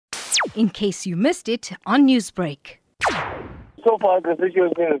in case you missed it on Newsbreak. So far, the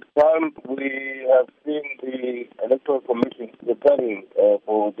situation is calm. We have seen the Electoral Commission preparing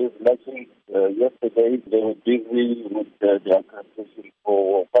for this election. Yesterday, they were busy with the accreditation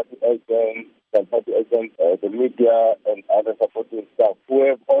for party agents, the media, and other supporting staff. We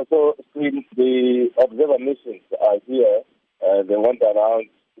have also seen the observer missions are here. They went around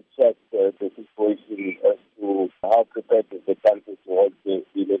to check the situation as to how prepared is the country towards the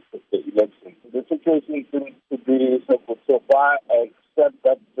election. The situation seems to be so far, except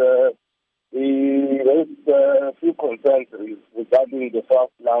that there is a few concerns regarding the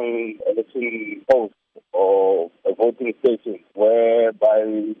South Lungu election post or a voting station,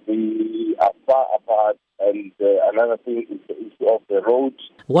 whereby we are far apart, and another thing is the issue of the road.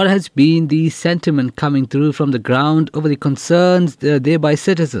 What has been the sentiment coming through from the ground over the concerns there by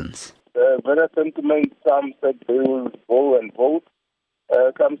citizens? Various sentiments. Some said they will go and vote.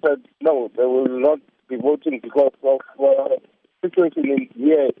 Some said no, they will not be voting because of situation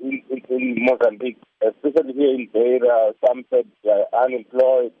here in Mozambique, especially here in Beira. Some said they are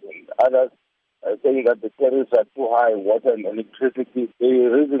unemployed, and others saying that the tariffs are too high, water and electricity. The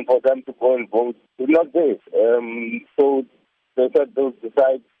reason for them to go and vote is not there. So they said they'll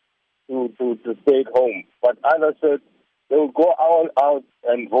decide to stay at home. But others said they will go all out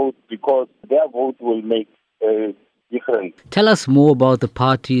and vote because their vote will make a difference. Tell us more about the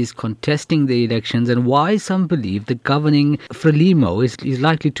parties contesting the elections and why some believe the governing Frelimo is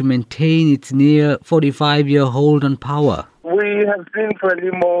likely to maintain its near 45-year hold on power. We have seen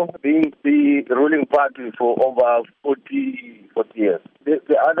Frelimo being the ruling party for over 40 years.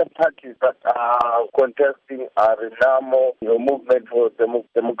 The other parties that are contesting are Renamo, movement for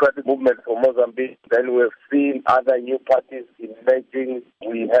democratic movement for Mozambique. Then we have seen other new parties emerging.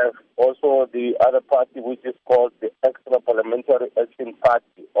 We have also the other party which is called the Extra Parliamentary Action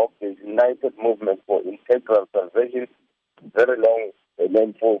Party of the United Movement for Integral Salvation. Very long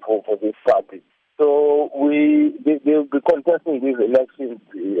name for this party. So they'll be contesting these elections,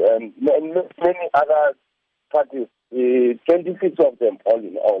 and many other parties, 26 of them all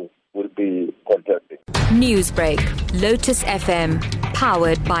in all, will be contesting. Newsbreak, Lotus FM,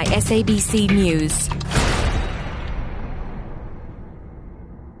 powered by SABC News.